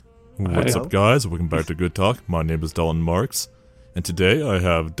What's up, guys? Welcome back to Good Talk. My name is Dalton Marks, and today I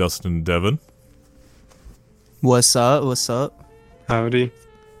have Dustin and Devin. What's up? What's up? Howdy.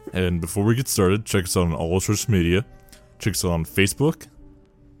 And before we get started, check us out on all social media. Check us out on Facebook,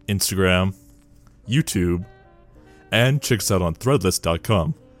 Instagram, YouTube, and check us out on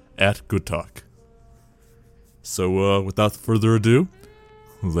threadless.com at Good Talk. So, without further ado,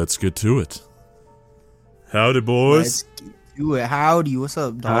 let's get to it. Howdy, boys. Let's do it. Howdy. What's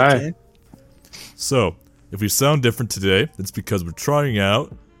up, Dalton? So, if we sound different today, it's because we're trying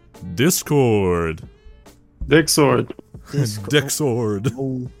out Discord. Dick sword. Dick Sword.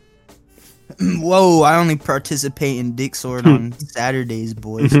 Whoa, I only participate in Dick Sword on Saturdays,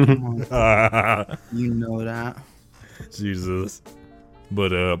 boys. Come on. You know that. Jesus.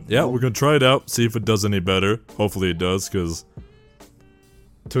 But, yeah, we're gonna try it out, see if it does any better. Hopefully it does, because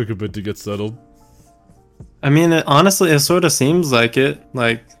it took a bit to get settled. I mean, honestly, it sort of seems like it.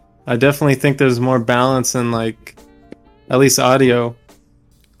 Like, I definitely think there's more balance in, like, at least audio.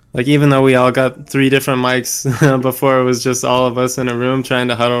 Like, even though we all got 3 different mics before, it was just all of us in a room trying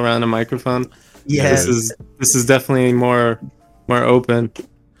to huddle around a microphone. Yeah, This is definitely more open.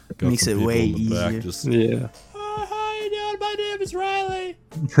 Got Makes some it people way in the back easier. just, Yeah. oh, how you doing? My name is Riley.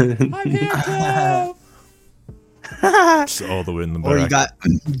 I'm here too. Just all the way in the back. or you got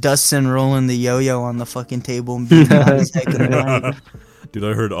Dustin rolling the yo-yo on the fucking table and beating on his head in the Dude,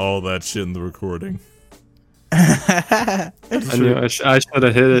 I heard all that shit in the recording. night. I knew I should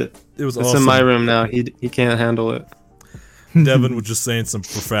have hit it. It was It's awesome. in my room now. He can't handle it. Devin was just saying some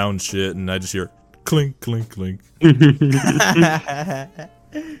profound shit, and I just hear clink, clink, clink.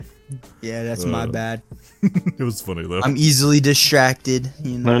 Yeah, that's my bad. It was funny, though. I'm easily distracted,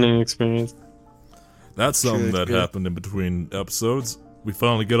 you know. Learning experience. That's something True, that true. happened in between episodes. We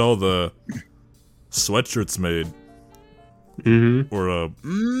finally get all the sweatshirts made, Mm-hmm. or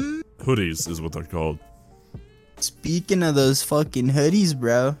hoodies is what they're called. Speaking of those fucking hoodies,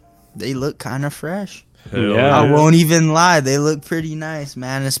 bro, they look kind of fresh. Hell Yeah. I won't even lie, they look pretty nice,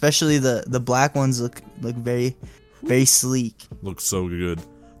 man. Especially the black ones look very, very sleek. Looks so good.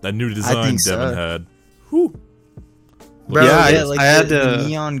 That new design think so. Devin had. Whew. Bro, Yeah, yeah, I like had the to-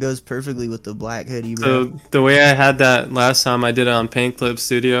 neon goes perfectly with the black hoodie, bro. So the way I had that last time, I did it on Paint Clip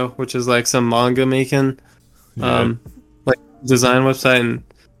Studio, which is like some manga making Yeah. like design website, and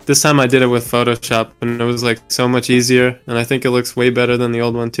this time I did it with Photoshop, and it was like so much easier, and I think it looks way better than the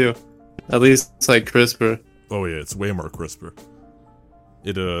old one too. At least it's like crisper. Oh yeah, it's way more crisper.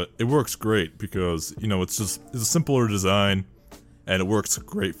 It works great because, you know, it's a simpler design, and it works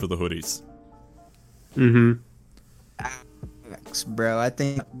great for the hoodies. Mm-hmm. Bro, I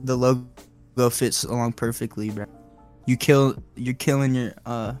think the logo fits along perfectly, bro. You're killing your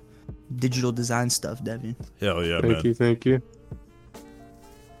digital design stuff, Devin. Hell yeah, Thank man. you, thank you.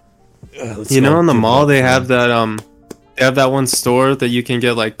 Let's You know, all in the give it mall up they for have them. that one store that you can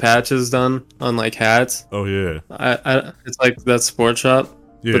get like patches done on like hats. Oh yeah, It's like that sport shop.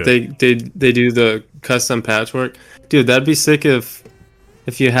 yeah. But they do the custom patchwork. Dude, that'd be sick if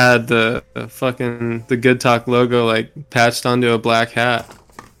you had the fucking the Good Talk logo like patched onto a black hat.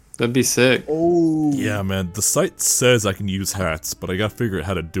 That'd be sick. Oh, Yeah, man. The site says I can use hats, but I gotta figure out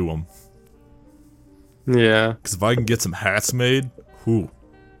how to do them. Yeah. Because if I can get some hats made, whew,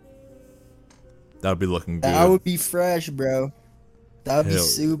 that'd be looking good. that would be fresh, bro. That would be Hell.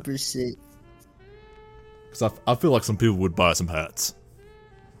 super sick. Because I feel like some people would buy some hats.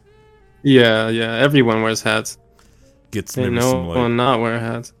 Yeah, yeah. Everyone wears hats. Get Ain't maybe no some one not wear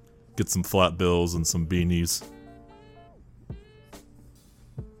hats. get some flat bills and some beanies.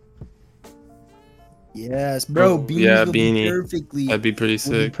 Yes, bro. Oh, Beanies yeah, will beanie. be perfectly. That'd be pretty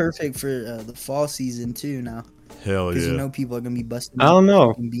Will be sick. perfect for the fall season too. Now, Hell because yeah. you know people are gonna be busting. I don't know.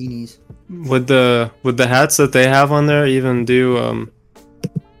 fucking beanies. Would the hats that they have on there even do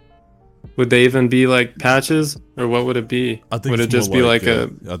would they even be like patches, or what would it be? I think Would it it's just more be like I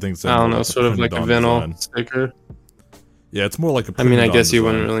think it's I don't more know, sort of like a printed on vinyl design. sticker? Yeah, it's more like a I mean, I printed on guess you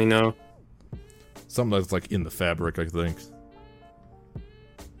design. wouldn't really know. Something that's like in the fabric, I think.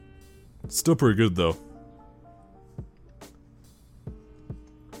 Still pretty good though.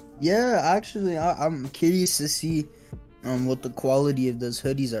 Yeah, actually, I'm curious to see what the quality of those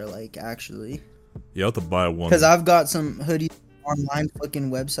hoodies are like. Actually, You have to buy one. because I've got some hoodies online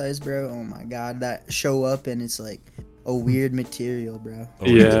fucking websites, bro. Oh my god, that show up and it's like a weird material, bro. Oh,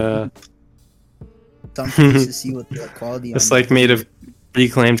 Yeah. So I'm curious to see what the quality. It's on like made of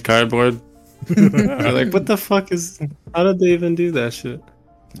reclaimed cardboard. You're like, what the fuck is? How did they even do that shit?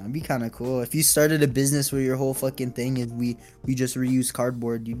 That'd be kind of cool. If you started a business where your whole fucking thing is we just reuse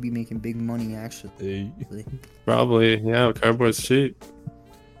cardboard, you'd be making big money actually. Hey. Probably, yeah. Cardboard's cheap.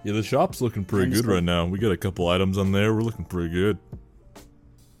 Yeah, the shop's looking pretty good right now. We got a couple items on there. We're looking pretty good.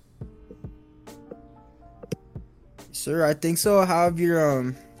 Sir, I think so. How have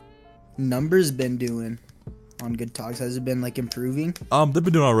your numbers been doing on Good Talks? Has it been like improving? They've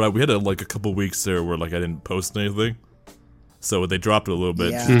been doing alright. We had like a couple weeks there where like I didn't post anything. So they dropped it a little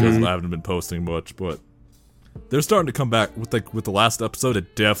bit just because I haven't been posting much, but they're starting to come back with the last episode.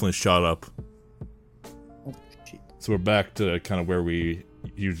 It definitely shot up. Oh, shit. So we're back to kind of where we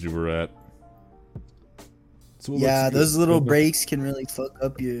usually were at. So Yeah, those little breaks can really fuck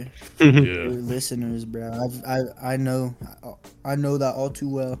up your listeners, bro. I know that all too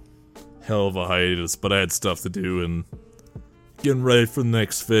well. Hell of a hiatus, but I had stuff to do and getting ready for the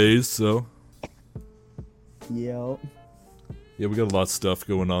next phase. So yeah, we got a lot of stuff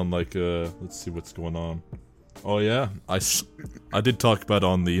going on. Like, let's see what's going on. Oh yeah, I did talk about it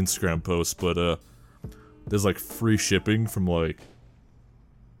on the Instagram post, but there's like free shipping from like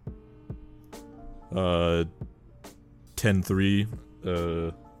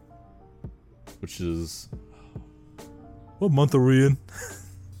 10/3, which is, what month are we in?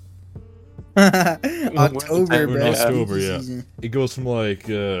 October, bro. October, yeah. It goes from like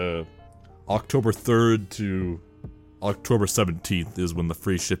October 3rd to October 17th is when the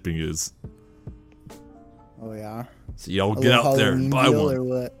free shipping is. Oh yeah. So y'all get out there and buy one. Or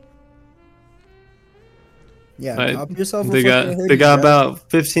what? Yeah, Right. cop yourself a They got fucking hoodie, bro.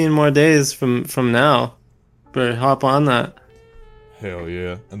 about 15 more days from now. But hop on that. Hell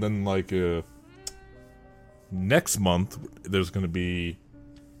yeah. And then like next month there's gonna be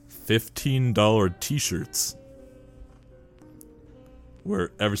 $15 t-shirts.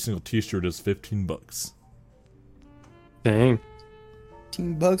 Where every single t-shirt is $15. Dang.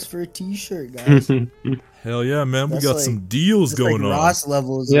 $15 for a t-shirt, guys. Hell yeah, man. That's we got like- some deals It's going like on. Ross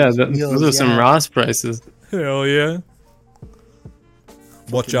levels. Yeah, of those deals, are some Ross prices. Hell yeah.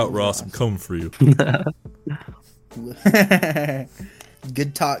 Watch Fucking out, Ross. I'm Ross. coming for you.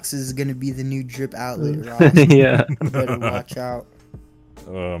 Good Talks is gonna be the new drip outlet, Ross. Yeah. You better watch out.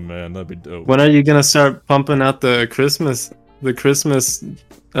 Oh man, that'd be dope. When are you gonna start pumping out the Christmas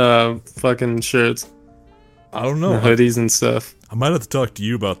fucking shirts, I don't know. the hoodies and stuff? I might have to talk to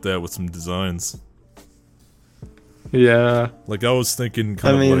you about that with some designs. Yeah. Like I was thinking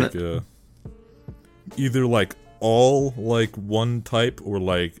kind I of mean- like either like all like one type or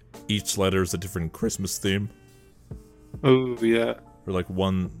like each letter is a different Christmas theme. Oh yeah. Or like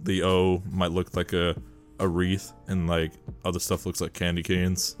the O might look like a wreath and like other stuff looks like candy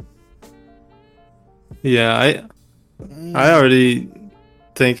canes. Yeah, I already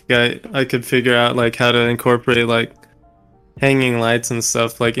think I could figure out like how to incorporate like hanging lights and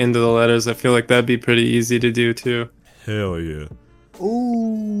stuff like into the letters. I feel like that'd be pretty easy to do too. Hell yeah.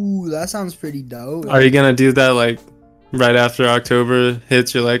 Ooh, that sounds pretty dope. Are you gonna do that like right after October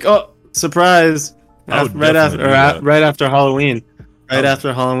hits? You're like, oh, surprise! I would Right after, definitely do that. right after Halloween. Right would-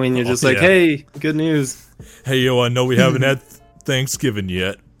 after Halloween, you're just like, yeah. hey, good news. Hey yo, I know we haven't had Thanksgiving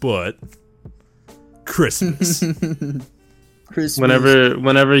yet, but Christmas. Christmas.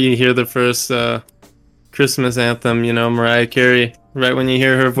 Whenever you hear the first Christmas anthem, you know, Mariah Carey. Right when you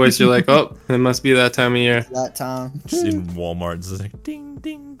hear her voice, you're like, oh, it must be that time of year. That time. Just in Walmart, it's just like ding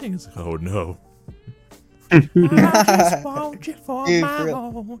ding ding. It's like, oh no. I just want you for my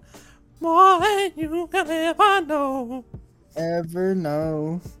own, more than you can ever know. Ever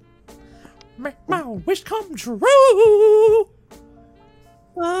know. Make my wish come true.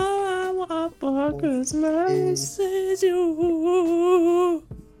 All I want for Christmas is you.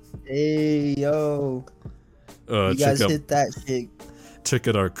 Hey yo, you guys hit that shit. Check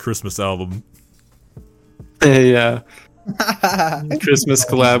out our Christmas album. Yeah, Christmas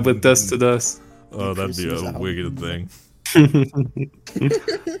collab with Dust to Dust. Oh, that'd be Christmas a album. wicked thing.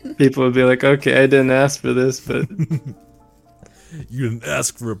 People would be like, okay, I didn't ask for this, but You didn't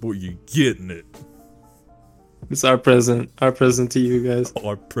ask for it, but you're getting it. it's our present to you guys.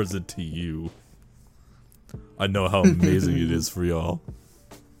 Our present to you. I know how amazing it is for y'all.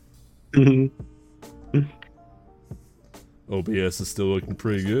 OBS is still looking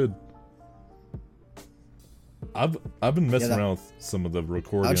pretty good. I've been messing that- around with some of the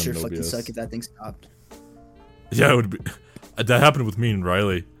recording I'd on sure OBS. fucking suck if that thing stopped. Yeah, it would be. That happened with me and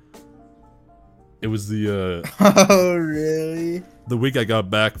Riley. It was the Oh really? the week I got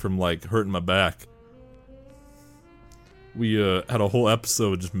back from like hurting my back. We had a whole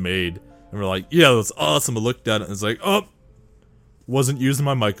episode just made, and we're like, yeah, that's awesome. I looked at it and it's like, oh, wasn't using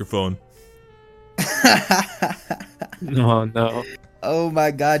my microphone. Oh no. Oh my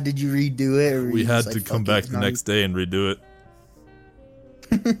god, did you redo it? Or were We you had just to like, come fuck back it, the no? next day and redo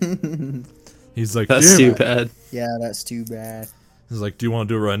it. He's like, That's yeah, too bad. Yeah, that's too bad. He's like, "Do you want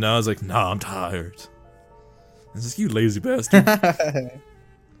to do it right now?" I was like, "Nah, I'm tired." He's like, "You lazy bastard."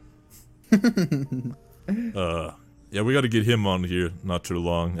 Yeah, we got to get him on here not too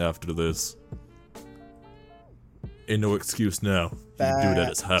long after this. Ain't no excuse now. You can do it at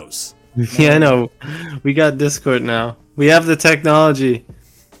his house. Yeah, I know. We got Discord now. We have the technology.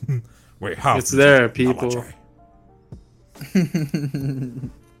 Wait, how? It's there, people.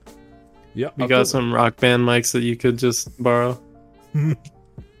 Yeah, We got some rock band mics that you could just borrow.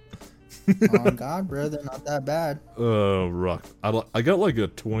 Oh God, bro, they're not that bad. Rock. I got like a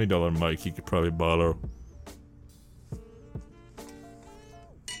 $20 mic you could probably borrow.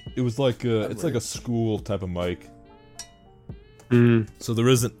 It was like it's like a school type of mic. So there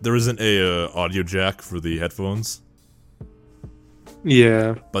isn't a audio jack for the headphones.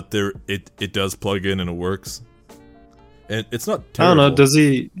 Yeah. But it does plug in and it works. And it's not I terrible. don't know.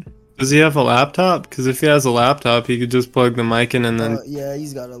 Does he have a laptop? Because if he has a laptop, he could just plug the mic in and then Yeah,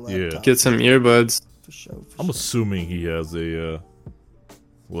 he's got a laptop. get some earbuds. For sure. I'm assuming he has a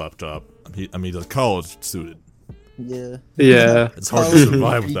laptop. I mean, the college student. Yeah. Yeah. It's hard to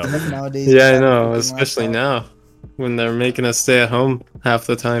survive without one. Nowadays, Yeah, I know. Especially now, when they're making us stay at home half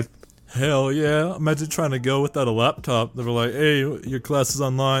the time. Hell yeah! Imagine trying to go without a laptop. They were like, "Hey, your class is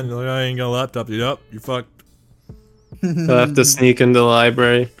online." You're like, "I ain't got a laptop." Yup, you're fucked. They'll have to sneak into the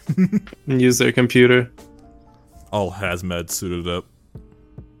library and use their computer. All hazmat suited up.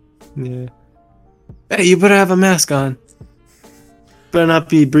 Yeah. Hey, you better have a mask on. Better not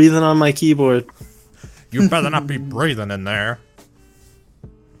be breathing on my keyboard. You better not be breathing in there.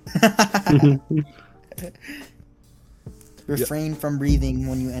 Refrain from breathing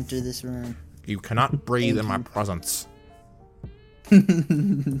when you enter this room. You cannot breathe in my presence.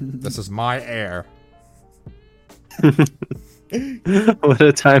 This is my air. What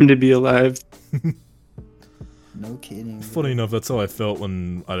a time to be alive. No kidding. Funny enough, that's how I felt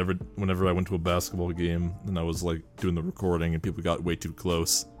whenever I went to a basketball game and I was like doing the recording and people got way too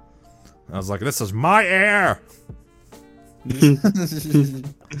close. I was like, "This is my air."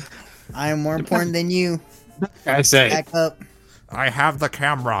 I am more important than you. I say. Back up. I have the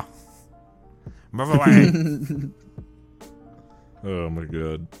camera. Move away. Oh my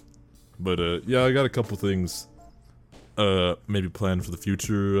god. But yeah, I got a couple things maybe planned for the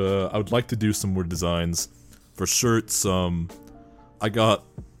future. I would like to do some more designs for shirts. I got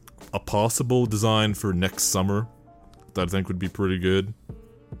a possible design for next summer that I think would be pretty good.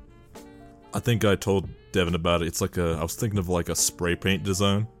 I think I told Devin about it. It's like I was thinking of like a spray paint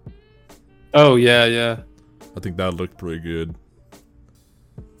design. Oh, yeah, yeah. I think that looked pretty good.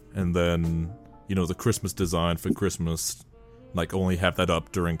 And then, you know, the Christmas design for Christmas, like only have that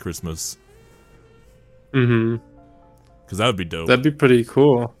up during Christmas. Mm-hmm. Because that would be dope. That'd be pretty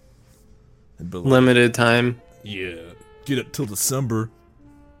cool. But like, Limited time. yeah, get it till December.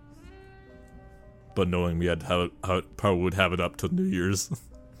 But knowing we had to have it, probably would have it up till New Year's.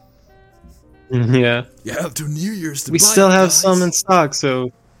 Yeah. Yeah, till New Year's to We buy still it, have guys. some in stock,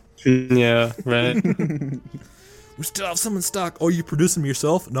 so... Yeah, right. We still have some in stock. Oh, you produce them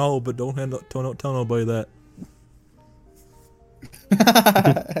yourself? No, but don't tell nobody that.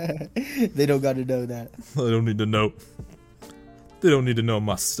 They don't gotta know that. They don't need to know. They don't need to know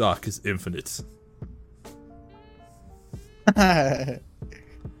my stock is infinite.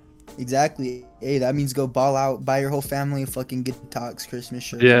 Exactly. Hey, that means go ball out, buy your whole family a fucking Good Talks Christmas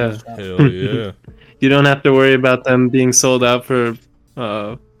shirt. Yeah. Hell yeah. You don't have to worry about them being sold out for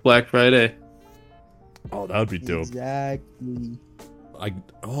Black Friday. Oh, that would be dope. Exactly.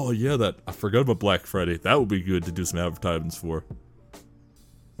 Oh yeah, that I forgot about Black Friday. That would be good to do some advertisements for.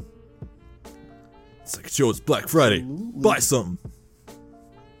 It's like, "Joe, it's Black Friday. Absolutely. Buy something."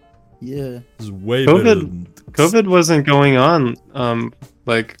 Yeah. This is way better than COVID wasn't going on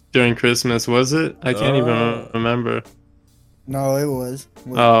like during Christmas, was it? I can't even remember. No, it was.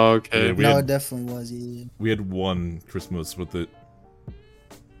 Oh, okay. Yeah, we no, had- it definitely was. Yeah. We had one Christmas with it.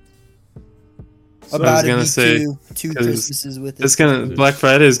 I was About to gonna be say, two 'cause Christmases with it. It's Black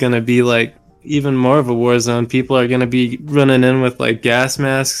Friday is gonna be like even more of a war zone. People are gonna be running in with like gas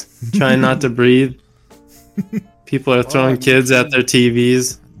masks, trying not to breathe. People are throwing kids at their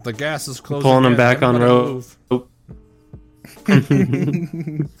TVs. The gas is closing. Pulling them in. back on Everybody road. move.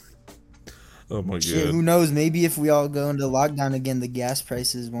 Oh my Shit, god. who knows? Maybe if we all go into lockdown again, the gas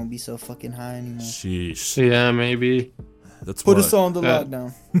prices won't be so fucking high anymore. Sheesh. Yeah, maybe. That's Put why. us on the Yeah.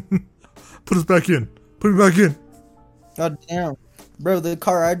 lockdown. Put us back in. Put it back in. God damn. Bro, the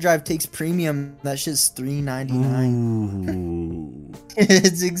car I drive takes premium. That shit's $3.99. Ooh.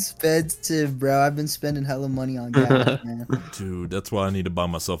 It's expensive, bro. I've been spending hella money on gas, man. Dude, that's why I need to buy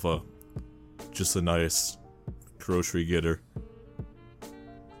myself just a nice grocery getter.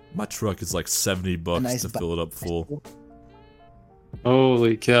 My truck is like $70 nice to fill it up full.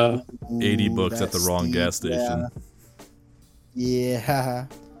 Holy cow. $80 at the that's wrong steep, gas station. Yeah.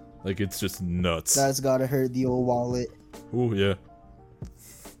 Like, it's just nuts. That's gotta hurt the old wallet. Oh, yeah.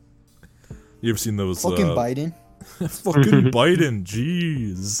 You ever seen those, Fucking Biden. Fucking Biden,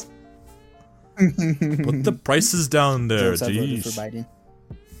 jeez. Put the prices down there, Jokes, I voted jeez. for Biden.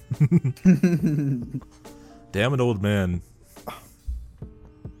 Damn it, old man.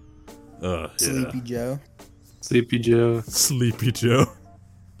 Sleepy Yeah. Joe. Sleepy Joe. Sleepy Joe.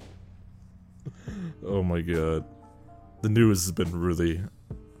 Oh my god. The news has been really...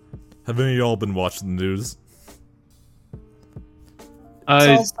 Have any of y'all been watching the news?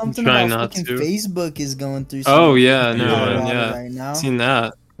 I Saw something try about not fucking to. Facebook is going through Oh yeah, no, Yeah. water yeah. right now. Seen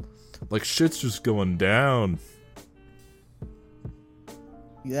that. Like, shit's just going down.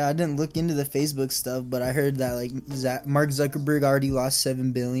 Yeah, I didn't look into the Facebook stuff, but I heard that like Mark Zuckerberg already lost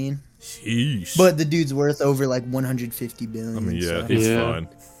 $7 billion, Sheesh. but the dude's worth over like 150 billion. I mean, yeah, so. he's Yeah. fine.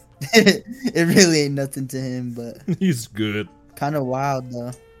 It really ain't nothing to him, but He's good. kind of wild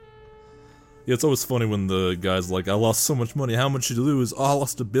though. Yeah, it's always funny when the guy's like, I lost so much money, how much did you lose? Oh, I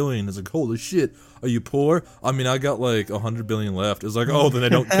lost $1 billion. It's like, holy shit, are you poor? I mean, I got like 100 billion left. It's like, oh, then I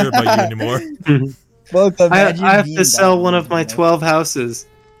don't care about you anymore. Fuck, I imagine have being to sell that one of dude, my bro. 12 houses.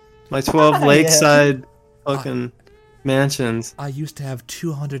 My 12 lakeside fucking mansions. I used to have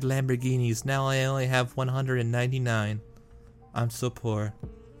 200 Lamborghinis. Now I only have 199. I'm so poor.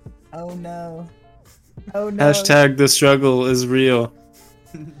 Oh no. Oh no. Hashtag the struggle is real.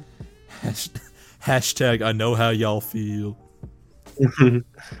 Hashtag I know how y'all feel.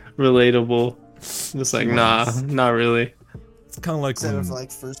 Relatable. Just like, nah, not really. It's kind of like Instead when... of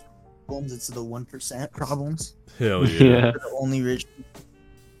like first problems, it's the 1% problems. Hell yeah. Yeah. The only rich.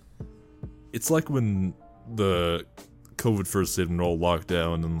 It's like when the COVID first hit and all locked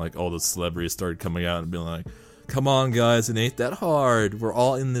down and like all the celebrities started coming out and being like, come on guys, it ain't that hard. We're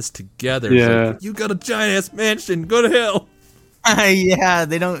all in this together. It's Yeah. like, you got a giant ass mansion, go to hell. Yeah,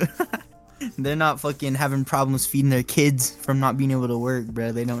 they don't. They're not fucking having problems feeding their kids from not being able to work,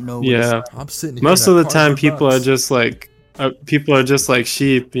 bro. They don't know. What it's Yeah. like. I'm sitting here Most in of that the time, cardboard people are box. just like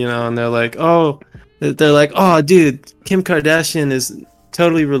sheep, you know, and they're like, oh, dude, Kim Kardashian is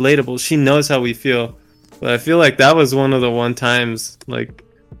totally relatable. She knows how we feel. But I feel like that was one of the one times like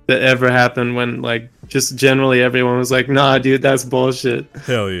that ever happened when like just generally everyone was like, nah, dude, that's bullshit.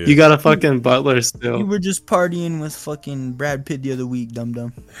 Hell yeah. You got a fucking butler You still. were just partying with fucking Brad Pitt the other week, dum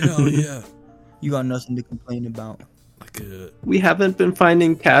dum. Hell yeah. You got nothing to complain about. Like We haven't been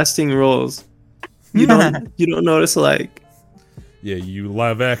finding casting roles. You don't notice like yeah, you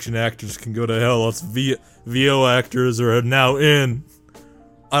live action actors can go to hell. Us VO actors are now in.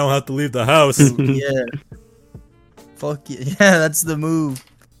 I don't have to leave the house. Yeah. Fuck it. Yeah, that's the move.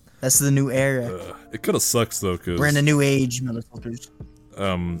 That's the new era. It kind of sucks though, cause We're in a new age, motherfuckers.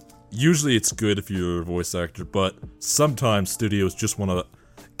 usually it's good if you're a voice actor, but sometimes studios just want to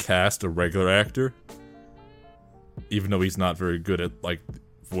cast a regular actor, even though he's not very good at like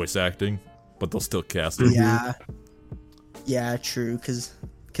voice acting, but they'll still cast him. Yeah. Yeah, true. Cause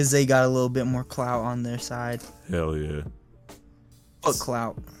they got a little bit more clout on their side. Hell yeah. Fuck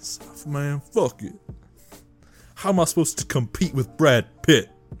clout. Man, fuck it. How am I supposed to compete with Brad Pitt?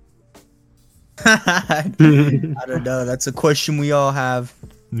 I don't know. That's a question we all have.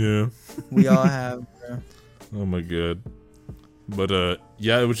 Yeah. We all have, bro. Oh my god. But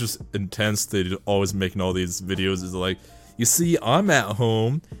yeah, it was just intense. They always making all these videos. It's like, you see, I'm at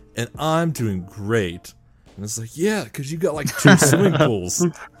home and I'm doing great. And it's like, yeah, because you got like 2 swimming pools.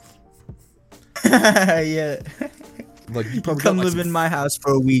 Yeah. Like you probably Come got, like, live in my house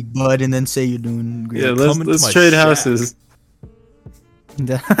for a week, bud, and then say you're doing great. yeah, come into let's my trade shack. houses.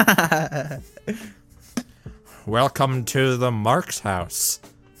 Welcome to the Mark's house.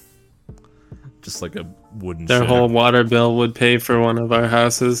 Just like a wooden Their shack. whole water bill would pay for one of our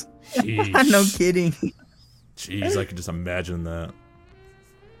houses. Sheesh. No kidding. Jeez, I could just imagine that.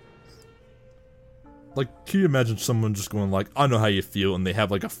 Like, can you imagine someone just going like, I know how you feel, and they have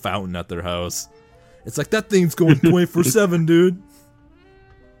like a fountain at their house. It's like, that thing's going 24/7, dude.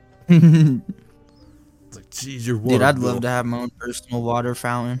 It's like, geez, your water Dude, I'd bill. love to have my own personal water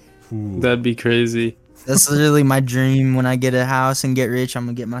fountain. Ooh. That'd be crazy. That's literally my dream. When I get a house and get rich, I'm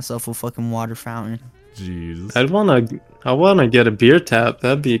gonna get myself a fucking water fountain. Jeez. I wanna get a beer tap.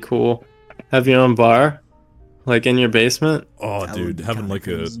 That'd be cool. Have your own bar, like in your basement. Oh, That dude, would be having kinda like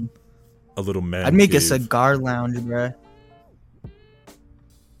crazy. a little man I'd make a cave. cigar lounge, bruh.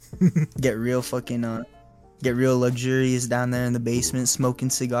 Get real fucking get real luxurious down there in the basement, smoking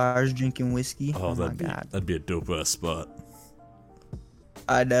cigars, drinking whiskey. Oh, Oh my god. that'd be a dope ass spot.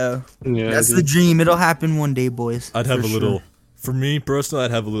 I know. Yeah, That's dude. the dream. It'll happen one day, boys. I'd have for a little. sure. For me personally,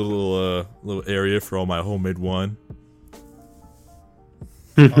 I'd have a little area for all my homemade wine.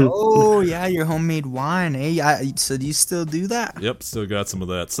 Oh yeah, your homemade wine. Hey, so do you still do that? Yep, still got some of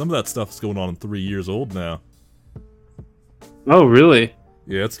that. Some of that stuff is going on 3 years old now. Oh, really?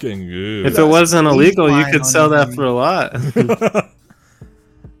 Yeah, it's getting good. If it wasn't illegal, you wine could on sell your that for a lot.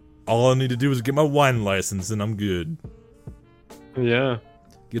 All I need to do is get my wine license and I'm good. Yeah.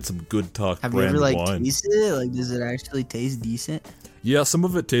 Get some good talk Have you brand ever like wine. tasted it? Like, does it actually taste decent? Yeah, some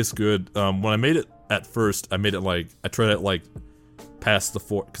of it tastes good. When I made it at first, I made it like I tried it like past the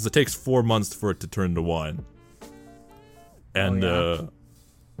 4 because it takes 4 months for it to turn to wine. And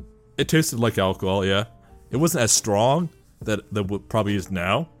it tasted like alcohol. Yeah, it wasn't as strong that what probably is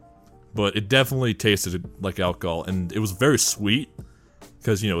now, but it definitely tasted like alcohol, and it was very sweet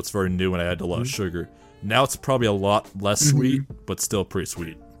because it's very new and I had a lot of sugar. Now it's probably a lot less sweet, but still pretty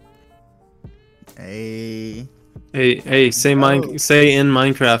sweet. Hey, Hey, say Oh. say in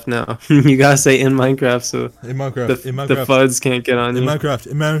Minecraft now. You gotta say in Minecraft so In Minecraft, the FUDs can't get on you. in Minecraft,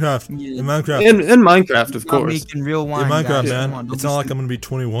 in Minecraft, Yeah. in Minecraft, In Minecraft, of not course. making real wine. in Minecraft, guys. man. Come on, don't It's be not like stupid. I'm gonna be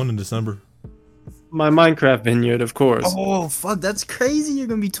 21 in December. My Minecraft vineyard, of course. Oh fuck, that's crazy. You're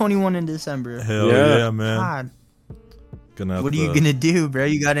gonna be 21 in December. Hell Yeah. yeah, man. God, Gonna have what are you gonna do, bro?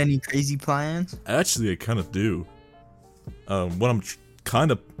 You got any crazy plans? Actually, I kind of do. What I'm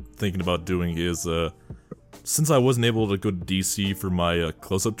kind of thinking about doing is, since I wasn't able to go to DC for my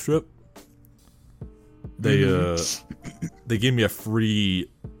close-up trip, they gave me a free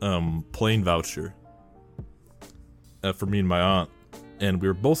plane voucher for me and my aunt, and we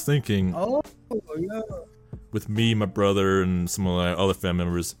were both thinking, Oh yeah. with me, my brother, and some of my other family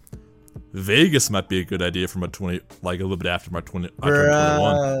members, Vegas might be a good idea for my 20, like a little bit after my 20, I turn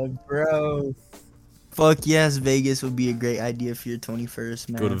 21. Bro. Fuck yes, Vegas would be a great idea for your 21st,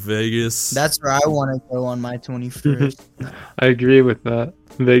 man. Go to Vegas. That's where I want to go on my 21st. I agree with that.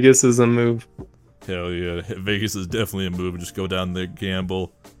 Vegas is a move. Hell yeah, Vegas is definitely a move. Just go down there,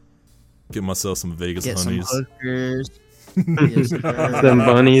 gamble, get myself some Vegas Get honeys. some hookers. Yes, sir. Them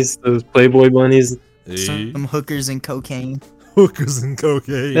bunnies, those Playboy bunnies. Hey, Some hookers and cocaine. hookers and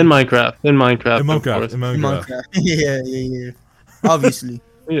cocaine. In Minecraft. In Minecraft, In of Minecraft. course. In Minecraft. Minecraft. Yeah. Obviously,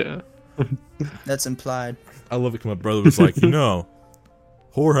 Yeah. that's implied. I love it because my brother was like, whorehouses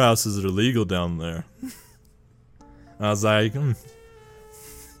are illegal down there. I was like,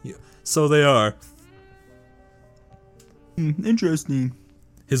 yeah, so they are. Interesting.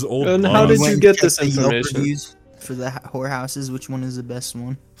 His old And boss, how did Went you and get checked this the Yelp information? reviews for the whorehouses. Which one is the best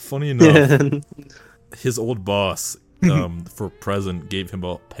one? funny enough, his old boss, for present, gave him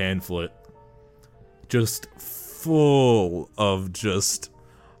a pamphlet just full of just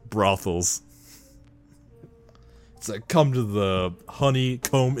brothels. It's like, come to the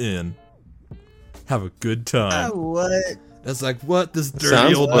Honeycomb Inn, have a good time. What? It's like, what? This dirty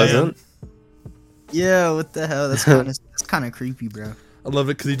Sounds old pleasant. man? Yeah, what the hell? That's kind of creepy, bro. I love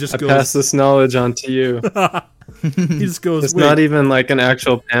it because he just I goes. pass this knowledge on to you. He just goes. It's Wait, not even like an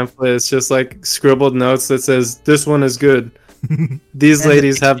actual pamphlet. It's just like scribbled notes that says, "This one is good. These And the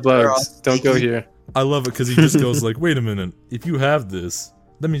ladies have pictures are all bugs. Don't go sticky. here." I love it because he just goes like, wait a minute. If you have this,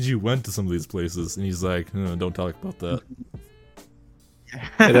 that means you went to some of these places. And he's like, don't talk about that.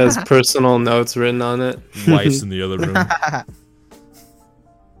 It has personal notes written on it. Wife's in the other room.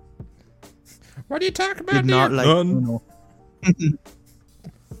 What are you talking about? Did not like None. Uno.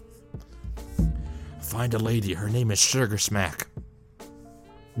 Find a lady. Her name is Sugar Smack.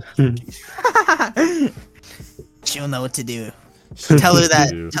 She'll know what to do. Tell her that.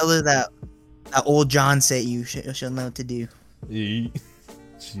 Dude. Tell her that. That old John sent you. She'll know what to do.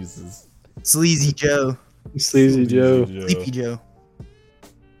 Jesus. Sleazy Joe. Sleazy Joe. Sleepy Joe.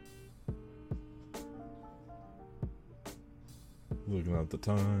 Looking at the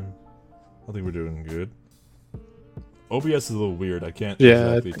time. I think we're doing good. OBS is a little weird. I can't Yeah,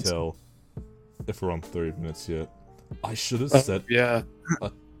 I exactly think so. tell if we're on 30 minutes yet. I should have Oh, set yeah.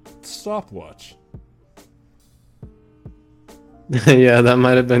 stopwatch. Yeah, that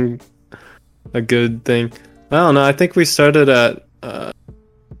might have been a good thing. I don't know. I think we started at I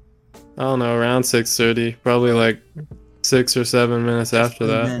don't know, around 6:30. Probably like 6 or 7 minutes after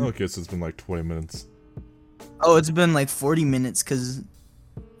that. Amen. Okay, so it's been like 20 minutes. Oh, it's been like 40 minutes because.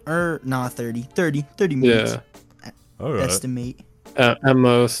 Or, nah, 30 minutes. Yeah, Alright. Estimate. at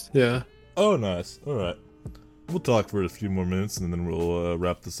most. Yeah. Oh, nice. Alright. We'll talk for a few more minutes and then we'll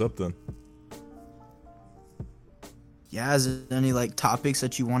wrap this up then. Yeah, is there any like topics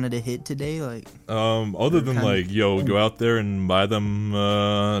that you wanted to hit today? Like, Other than kinda- like, yo, go out there and buy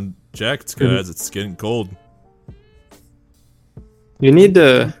them jackets, guys. It's getting cold. You need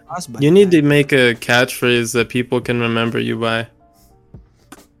to make a catchphrase that people can remember you by.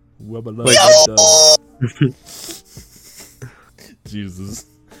 Jesus.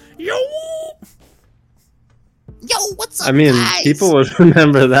 Yo, what's up? I mean, guys? people would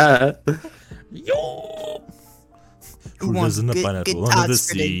remember that. yo. Who Who wants lives in the good- pineapple good under the talks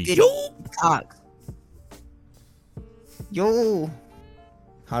for the sea? good Yo. talk? Yo.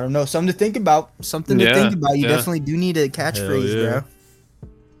 I don't know. Something to think about. Something to Yeah, think about. You yeah. definitely do need a catchphrase, Hell yeah. bro.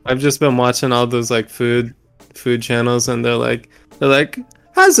 I've just been watching all those like food channels, and they're like,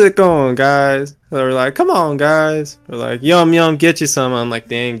 how's it going, guys? They're like, come on, guys. They're like, yum yum, get you some. I'm like,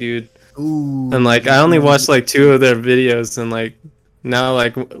 dang, dude. Ooh. And like, I only watched like 2 of their videos, and like now,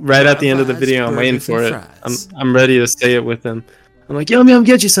 like right at the end of the video, I'm waiting for it. I'm ready to say it with them. I'm like, yum yum,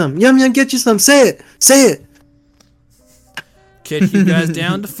 get you some. Yum yum, get you some. Say it. Say it. Catch you guys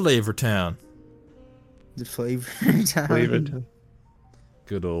down to Flavor Town. The flavor. Flavor.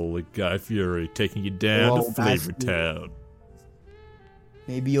 Good old Guy Fieri taking you down Whoa, to Guy Flavor Fieri. Town.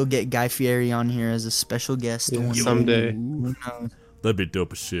 Maybe you'll get Guy Fieri on here as a special guest Yeah, one day. someday. Who knows? That'd be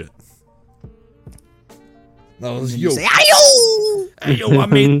dope as shit. That was And you say, "Ayo!" Hey yo, I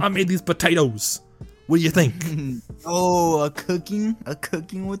made these potatoes. What do you think? Oh, a cooking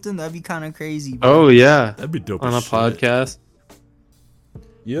with them? That'd be kind of crazy, bro. Oh yeah, That'd be dope on a as shit. podcast.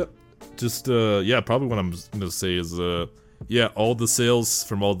 Yep. Just probably what I'm gonna say is all the sales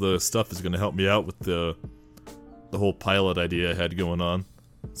from all the stuff is gonna help me out with the whole pilot idea I had going on.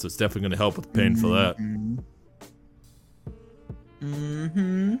 So it's definitely gonna help with paying for that.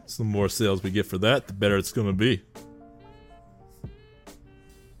 Mm-hmm. So the more sales we get for that, the better it's gonna be.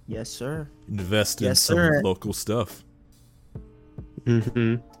 Yes, sir. Invest in Yes, some sir. local stuff.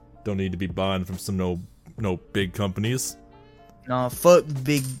 Mm-hmm. Don't need to be buying from some no big companies. No, fuck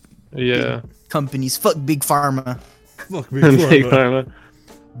big Yeah. companies. Fuck big pharma. Fuck Big pharma.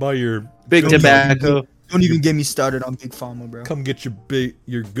 Buy your Big go- tobacco. Don't even get me started on big pharma, bro. Come get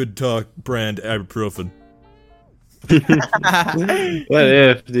your Good Talk brand ibuprofen. What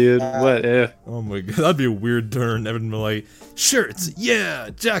if, dude? What if? Oh my god, that'd be a weird turn. Everyone be like, shirts, yeah,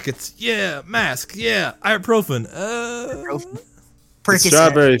 jackets, yeah, masks, yeah, ibuprofen. It's Percocet.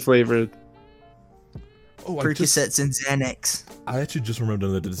 strawberry flavored. Oh, Percocets and Xanax. I actually just remembered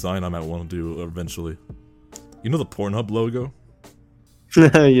the design I might want to do eventually. You know the Pornhub logo?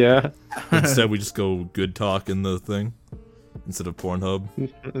 Yeah, Instead, we just go Good Talk in the thing instead of Pornhub.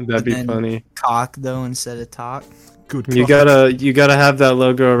 that'd be then- funny. Cock though instead of talk. Good. You gotta have that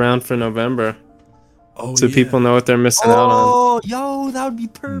logo around for November, oh, so yeah. people know what they're missing out on. Oh, yo, that would be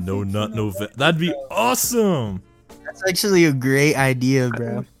perfect. No nut, no vet. That'd be awesome. That's actually a great idea,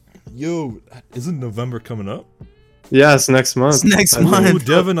 bro. Yo, isn't November coming up? Yeah, it's next month. It's next I think. month. Oh,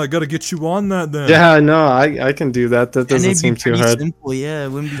 Devin, I gotta get you on that then. Yeah, no, I can do that. That And doesn't it'd seem be too pretty hard. simple, yeah. It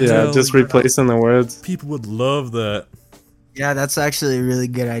wouldn't be Yeah, too just hard. replacing the words. People would love that. Yeah, that's actually a really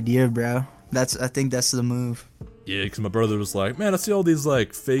good idea, bro. I think that's the move. Yeah, because my brother was like, man, I see all these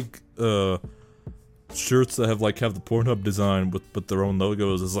like fake shirts that have the Pornhub design with their own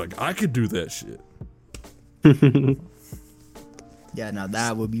logos. It's like, I could do that shit. Yeah, no,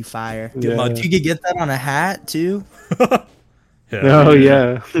 that would be fire. Get my You could get that on a hat too. Hell Oh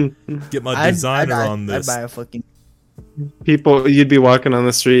yeah. Get my designer I'd on this. I'd buy a fucking. People, you'd be walking on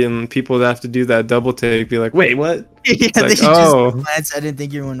the street and people would have to do that double take, be like, wait, what? Yeah, like, they oh. just glance. I didn't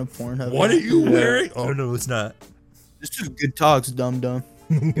think you were in a Pornhub. What are hat. you Yeah. wearing? Oh no, it's not. This is good talks, dum dum.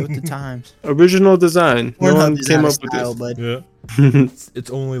 Get with the times. Original design. No Pornhub one is came out up of with style, this. bud. Yeah, it's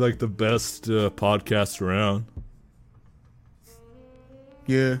only like the best podcast around.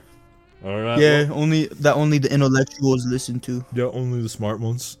 Yeah, All right. yeah. well, Only the intellectuals listen to. yeah, only the smart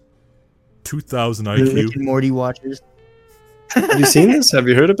ones. 2,000 Rick IQ. and Morty watchers. Have you seen this? Have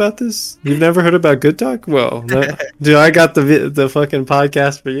you heard about this? You've never heard about Good Talk? Well, dude, I got the fucking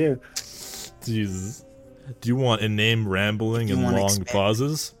podcast for you. Jesus. Do you want inane rambling You and want long expand-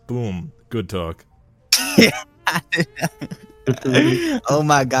 pauses? Boom. Good talk. Oh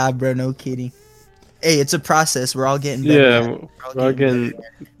my god, bro! No kidding. Hey, it's a process. We're all getting better. Yeah, at it. we're getting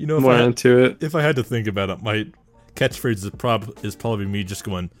You know, more into it. if I had to think about it, my catchphrase is probably me just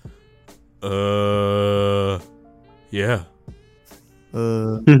going, yeah.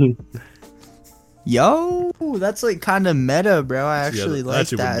 Yo, that's like kind of meta, bro. I actually Yeah, like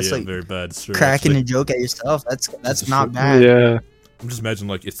actually that. wouldn't It's be a like very bad string, cracking actually. a joke at yourself. That's It's a not short- bad. Yeah. I'm just imagining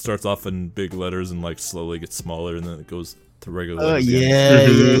like it starts off in big letters and like slowly gets smaller and then it goes to regular Oh letters again.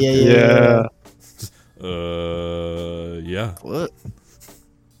 yeah, yeah, yeah, yeah. Yeah. What?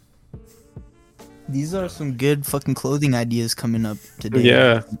 These are some good fucking clothing ideas coming up today.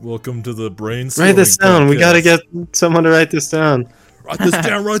 Yeah. Welcome to the brain. Write this down. We gotta get someone to write this down. Write this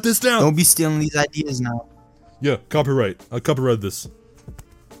down. Write this down. Don't be stealing these ideas now. Yeah, copyright. I copyrighted this.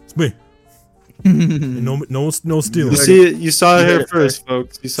 It's me. No stealing. You see it. You saw it here first,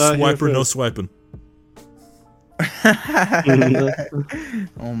 folks. You saw it here Swiper, no first. swiping.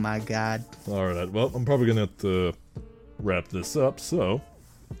 Oh my god. All right. Well, I'm probably gonna have to wrap this up. So,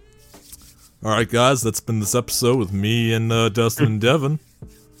 all right, guys, that's been this episode with me and Dustin and Devin.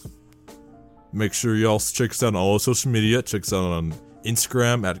 Make sure y'all check us out on all social media. Check us out on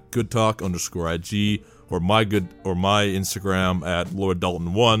Instagram at goodtalk_IG or my Instagram at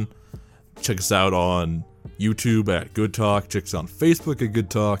LordDalton1. Check us out on YouTube at Good Talk. Check us out on Facebook at Good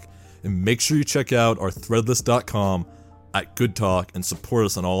Talk. And make sure you check out our threadless.com at Good Talk and support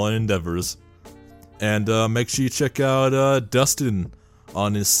us on all our endeavors. And make sure you check out Dustin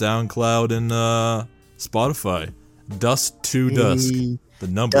on his SoundCloud and Spotify. Dust to Dusk. The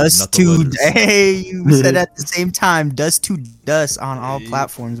number, Dust not the to letters. Hey, you said at the same time. Dust to Dust on all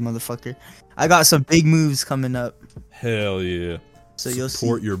platforms, motherfucker. I got some big moves coming up. Hell yeah. So you'll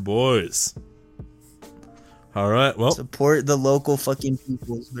Support see. your boys. All right, well, Support the local fucking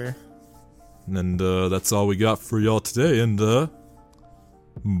peoples, bro. and that's all we got for y'all today. And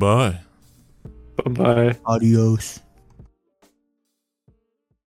bye. Bye-bye. Adios.